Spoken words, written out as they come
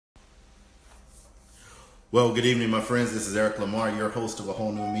Well, good evening, my friends. This is Eric Lamar, your host of A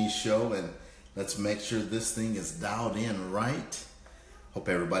Whole New Me show, and let's make sure this thing is dialed in right. Hope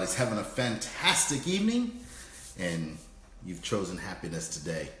everybody's having a fantastic evening, and you've chosen happiness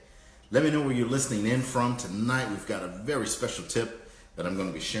today. Let me know where you're listening in from tonight. We've got a very special tip that I'm going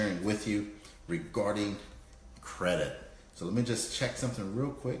to be sharing with you regarding credit. So let me just check something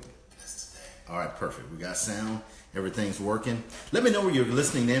real quick. All right, perfect. We got sound. Everything's working. Let me know where you're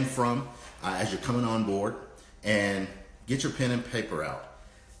listening in from as you're coming on board, and get your pen and paper out.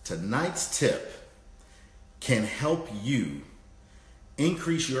 Tonight's tip can help you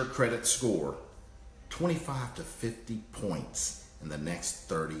increase your credit score 25 to 50 points in the next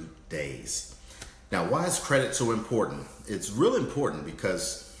 30 days. Now, why is credit so important? It's real important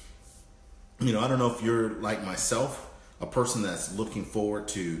because, I don't know if you're like myself, a person that's looking forward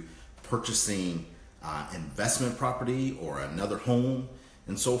to purchasing investment property or another home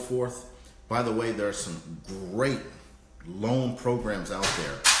and so forth. By the way, there are some great loan programs out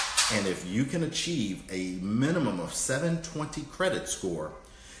there. And if you can achieve a minimum of 720 credit score,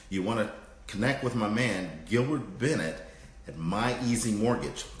 you want to connect with my man, Gilbert Bennett at My Easy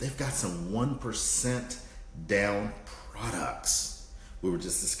Mortgage. They've got some 1% down products. We were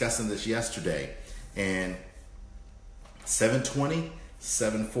just discussing this yesterday. And 720,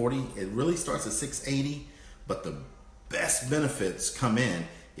 740, it really starts at 680, but the best benefits come in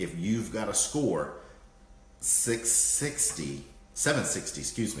if you've got a score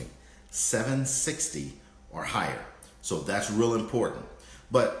 760 or higher. So that's real important.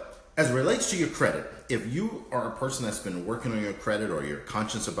 But as it relates to your credit, if you are a person that's been working on your credit or you're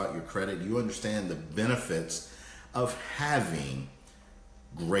conscious about your credit, you understand the benefits of having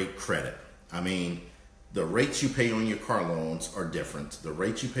great credit. I mean, the rates you pay on your car loans are different. The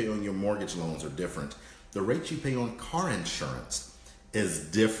rates you pay on your mortgage loans are different. The rates you pay on car insurance is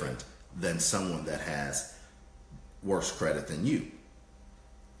different than someone that has worse credit than you.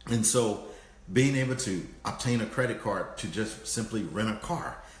 And so being able to obtain a credit card to just simply rent a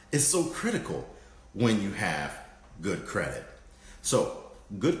car is so critical when you have good credit. So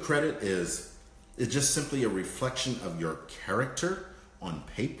good credit is just simply a reflection of your character on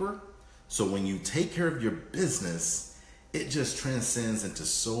paper. So when you take care of your business, it just transcends into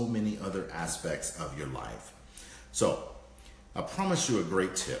so many other aspects of your life. So I promise you a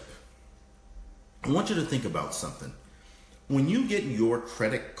great tip. I want you to think about something. When you get your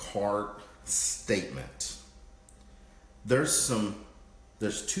credit card statement, there's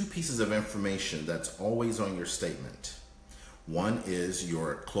two pieces of information that's always on your statement. One is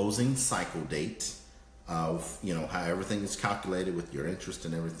your closing cycle date of, how everything is calculated with your interest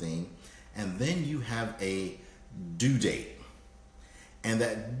and everything. And then you have a due date. And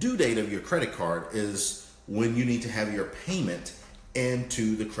that due date of your credit card is when you need to have your payment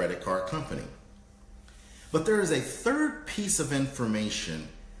into the credit card company. But there is a third piece of information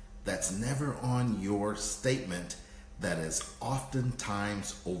that's never on your statement that is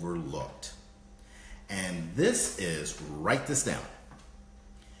oftentimes overlooked. And this is, write this down,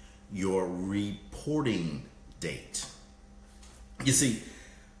 your reporting date. You see,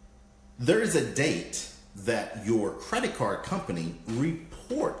 there is a date that your credit card company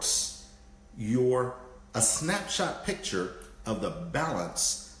reports a snapshot picture of the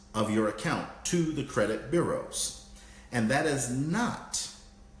balance of your account to the credit bureaus. And that is not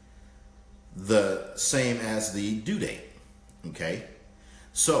the same as the due date. Okay?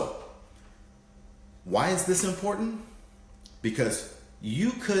 So, why is this important? Because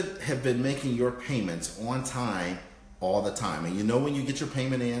you could have been making your payments on time all the time. And when you get your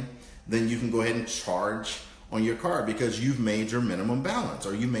payment in, then you can go ahead and charge on your card because you've made your minimum balance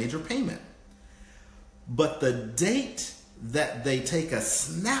or you made your payment. But the date that they take a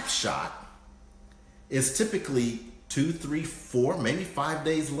snapshot is typically 2, 3, 4, maybe 5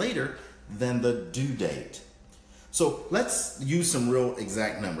 days later than the due date. So let's use some real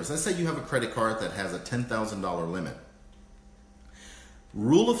exact numbers. Let's say you have a credit card that has a $10,000 limit.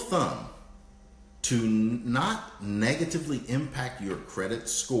 Rule of thumb, to not negatively impact your credit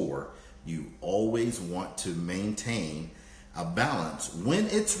score, you always want to maintain a balance when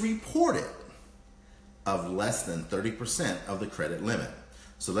it's reported of less than 30% of the credit limit.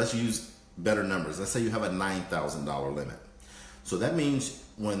 So let's use better numbers. Let's say you have a $9,000 limit. So that means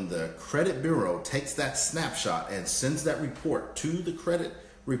when the credit bureau takes that snapshot and sends that report to the credit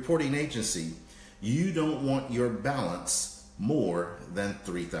reporting agency, you don't want your balance more than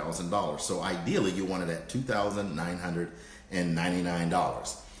 $3,000. So ideally you want it at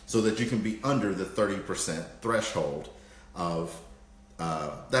 $2,999 so that you can be under the 30% threshold of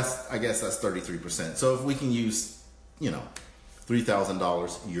that's 33%. So if we can use,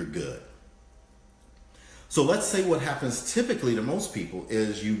 $3,000, you're good. So let's say what happens typically to most people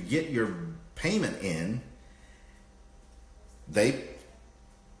is you get your payment in, they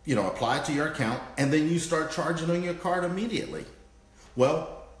apply it to your account, and then you start charging on your card immediately.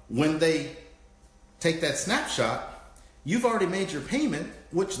 Well, when they take that snapshot, you've already made your payment,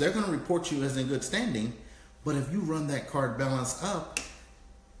 which they're going to report you as in good standing. But if you run that card balance up,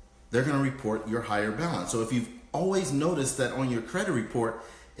 they're going to report your higher balance. So if you've always noticed that on your credit report,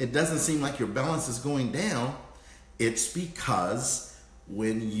 it doesn't seem like your balance is going down, it's because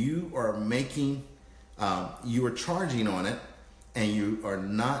when you are you are charging on it, and you are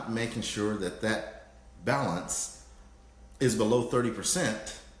not making sure that that balance is below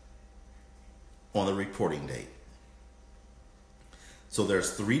 30% on the reporting date. So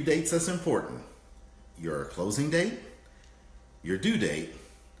there's 3 dates that's important: your closing date, your due date,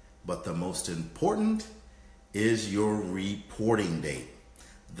 but the most important is your reporting date,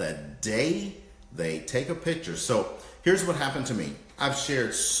 the day they take a picture. So here's what happened to me. I've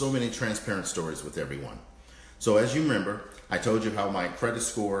shared so many transparent stories with everyone. So as you remember, I told you how my credit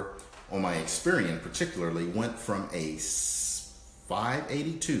score on my Experian particularly went from a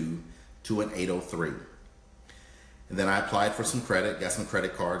 582 to an 803. And then I applied for some credit, got some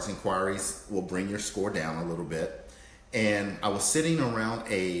credit cards. Inquiries will bring your score down a little bit. And I was sitting around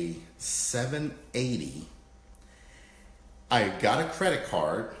a 780. I got a credit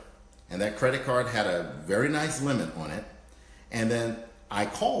card, and that credit card had a very nice limit on it. And then I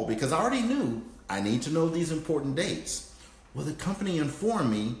called because I already knew I need to know these important dates. Well, the company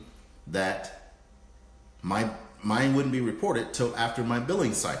informed me that mine wouldn't be reported till after my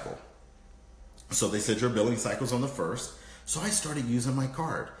billing cycle. So they said your billing cycle's on the 1st. So I started using my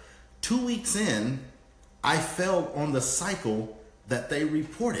card. 2 weeks in, I fell on the cycle that they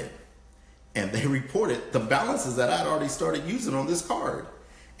reported. And they reported the balances that I'd already started using on this card.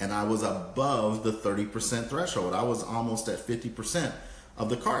 And I was above the 30% threshold. I was almost at 50% of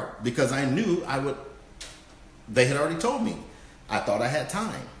the card because I knew they had already told me. I thought I had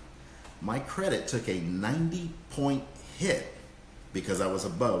time. My credit took a 90-point hit because I was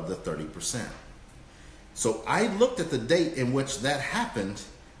above the 30%. So I looked at the date in which that happened.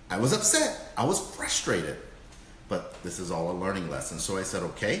 I was upset. I was frustrated. But this is all a learning lesson. So I said,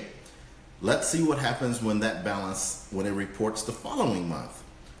 okay, let's see what happens when that balance, when it reports the following month.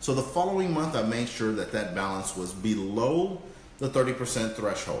 So the following month, I made sure that that balance was below the 30%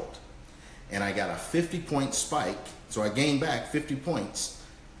 threshold. And I got a 50-point spike. So I gained back 50 points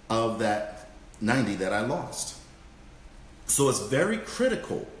of that 90 that I lost. So it's very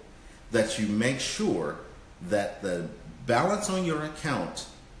critical that you make sure that the balance on your account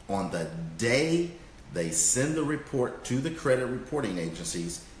on the day they send the report to the credit reporting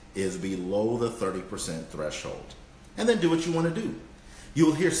agencies is below the 30% threshold. And then do what you want to do. You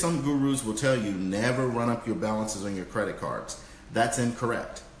will hear some gurus will tell you never run up your balances on your credit cards. That's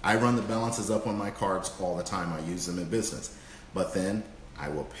incorrect. I run the balances up on my cards all the time. I use them in business. But then I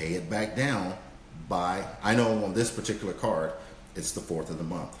will pay it back down by, I know on this particular card, it's the 4th of the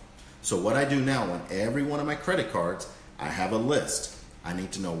month. So what I do now on every one of my credit cards, I have a list. I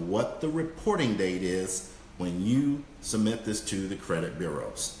need to know what the reporting date is when you submit this to the credit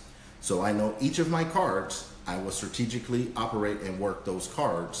bureaus. So I know each of my cards, I will strategically operate and work those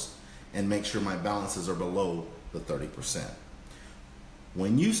cards and make sure my balances are below the 30%.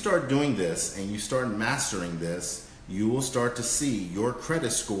 When you start doing this and you start mastering this, you will start to see your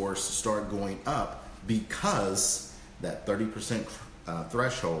credit scores start going up because that 30%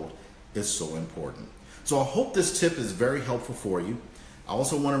 threshold is so important. So I hope this tip is very helpful for you. I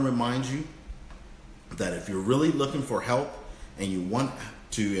also want to remind you that if you're really looking for help and you want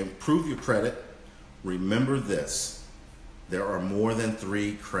to improve your credit, remember this: there are more than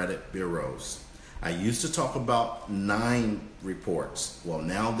 3 credit bureaus. I used to talk about 9 reports. Well,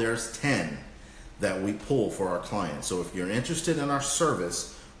 now there's 10 that we pull for our clients. So if you're interested in our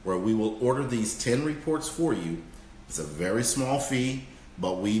service where we will order these 10 reports for you, it's a very small fee,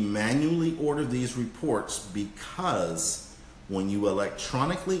 but we manually order these reports because when you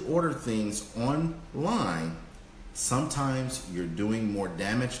electronically order things online, sometimes you're doing more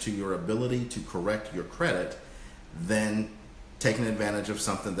damage to your ability to correct your credit than taking advantage of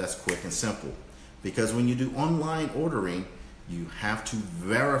something that's quick and simple. Because when you do online ordering, you have to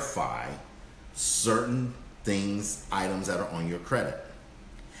verify certain things, items that are on your credit.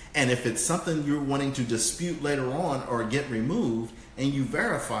 And if it's something you're wanting to dispute later on or get removed and you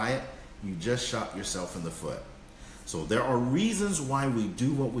verify it, you just shot yourself in the foot. So there are reasons why we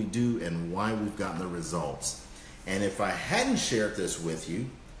do what we do and why we've gotten the results. And if I hadn't shared this with you,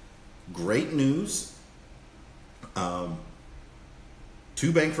 great news.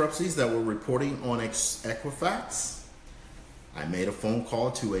 2 bankruptcies that were reporting on Equifax. I made a phone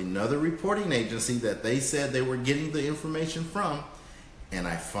call to another reporting agency that they said they were getting the information from, and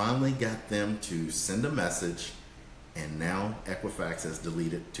I finally got them to send a message, and now Equifax has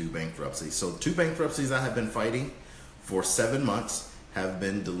deleted 2 bankruptcies. So 2 bankruptcies I have been fighting for 7 months have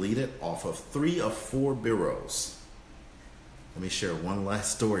been deleted off of 3 of 4 bureaus. Let me share one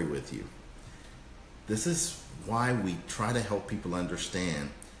last story with you. This is why we try to help people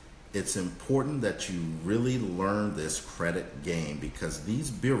understand it's important that you really learn this credit game, because these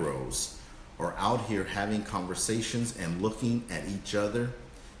bureaus are out here having conversations and looking at each other.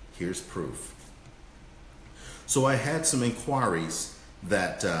 Here's proof. So I had some inquiries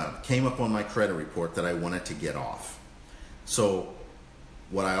that came up on my credit report that I wanted to get off. So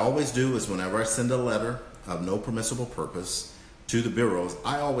what I always do is whenever I send a letter of no permissible purpose to the bureaus,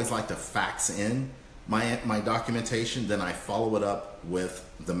 I always like to fax in my documentation, then I follow it up with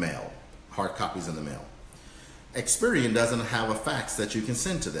the mail, hard copies in the mail. Experian doesn't have a fax that you can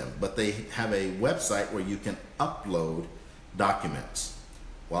send to them, but they have a website where you can upload documents.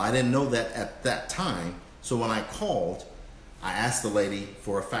 Well, I didn't know that at that time, so when I called, I asked the lady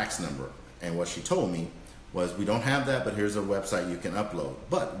for a fax number, and what she told me was, we don't have that, but here's a website you can upload.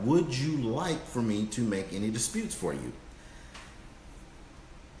 But would you like for me to make any disputes for you?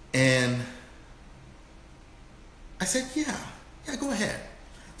 And I said, yeah, go ahead.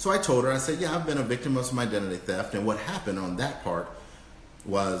 So I told her, I said, yeah, I've been a victim of some identity theft. And what happened on that part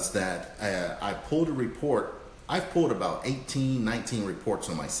was that I pulled a report. I've pulled about 18, 19 reports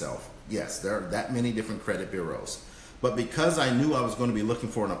on myself. Yes, there are that many different credit bureaus. But because I knew I was going to be looking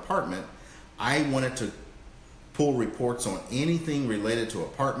for an apartment, I wanted to pull reports on anything related to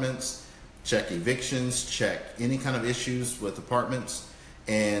apartments, check evictions, check any kind of issues with apartments.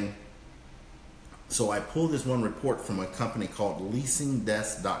 And so I pulled this one report from a company called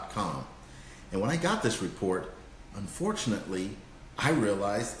leasingdesk.com. And when I got this report, unfortunately, I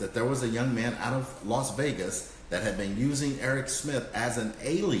realized that there was a young man out of Las Vegas that had been using Eric Smith as an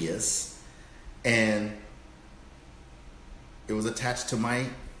alias, and it was attached to my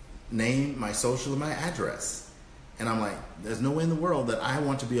name, my social, and my address. And I'm like, there's no way in the world that I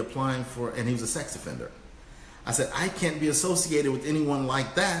want to be applying for, and he was a sex offender. I said, I can't be associated with anyone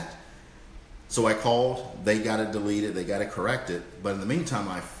like that. So I called, they got it deleted, they got it corrected. But in the meantime,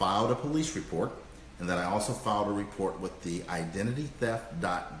 I filed a police report, and then I also filed a report with the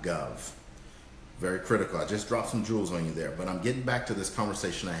identitytheft.gov. Very critical. I just dropped some jewels on you there, but I'm getting back to this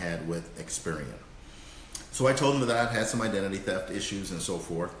conversation I had with Experian. So I told them that I'd had some identity theft issues and so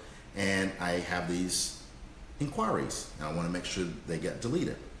forth, and I have these inquiries, and I want to make sure they get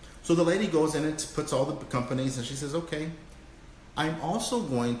deleted. So the lady goes in and puts all the companies, and she says, okay, I'm also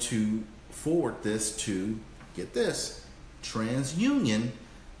going to forward this to, get this, TransUnion,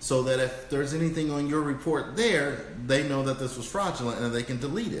 so that if there's anything on your report there, they know that this was fraudulent and they can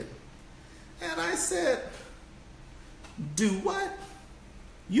delete it. And I said, do what?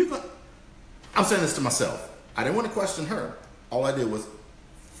 I'm saying this to myself. I didn't want to question her. All I did was,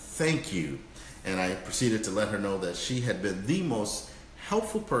 thank you. And I proceeded to let her know that she had been the most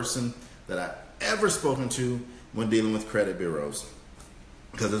helpful person that I've ever spoken to when dealing with credit bureaus,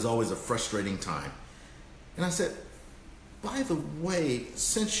 because there's always a frustrating time. And I said, by the way,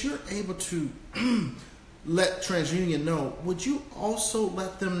 since you're able to let TransUnion know, would you also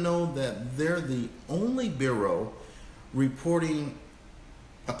let them know that they're the only bureau reporting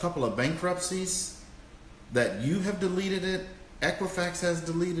a couple of bankruptcies, that you have deleted it, Equifax has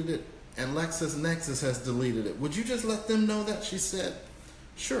deleted it, and LexisNexis has deleted it. Would you just let them know that? She said,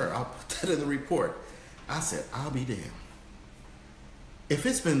 sure, I'll put that in the report. I said, I'll be damned. If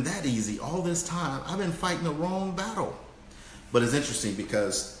it's been that easy all this time, I've been fighting the wrong battle. But it's interesting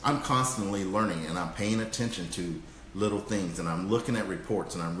because I'm constantly learning, and I'm paying attention to little things, and I'm looking at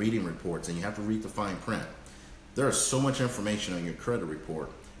reports, and I'm reading reports, and you have to read the fine print. There is so much information on your credit report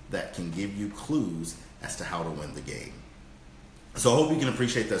that can give you clues as to how to win the game. So I hope you can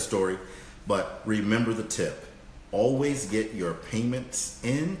appreciate that story, but remember the tip. Always get your payments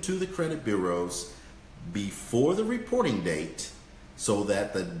into the credit bureaus before the reporting date, so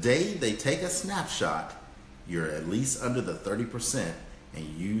that the day they take a snapshot, you're at least under the 30%, and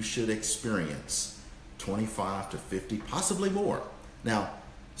you should experience 25 to 50, possibly more. Now,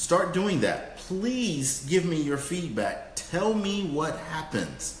 start doing that. Please give me your feedback. Tell me what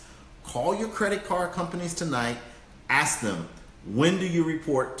happens. Call your credit card companies tonight. Ask them, when do you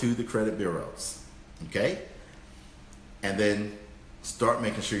report to the credit bureaus? Okay? And then start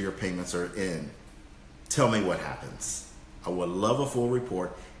making sure your payments are in. Tell me what happens. I would love a full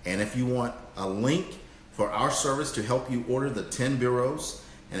report. And if you want a link for our service to help you order the 10 bureaus.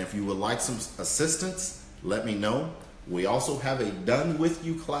 And if you would like some assistance, let me know. We also have a Done With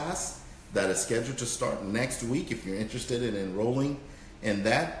You class that is scheduled to start next week if you're interested in enrolling in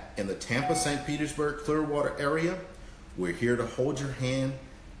that in the Tampa, St. Petersburg, Clearwater area. We're here to hold your hand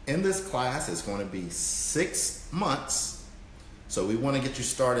in this class. It's going to be 6 months. So we want to get you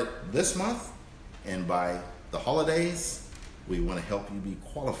started this month, and by the holidays, we want to help you be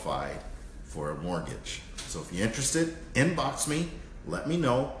qualified for a mortgage. So if you're interested, inbox me, let me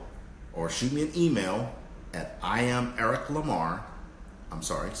know, or shoot me an email at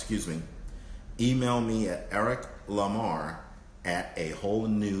email me at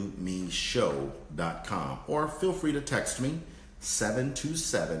ericlamar@awholenewmeshow.com, or feel free to text me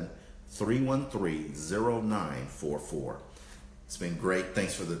 727-313-0944. It's been great.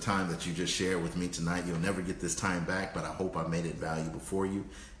 Thanks for the time that you just shared with me tonight. You'll never get this time back, but I hope I made it valuable for you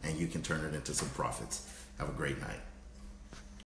and you can turn it into some profits. Have a great night.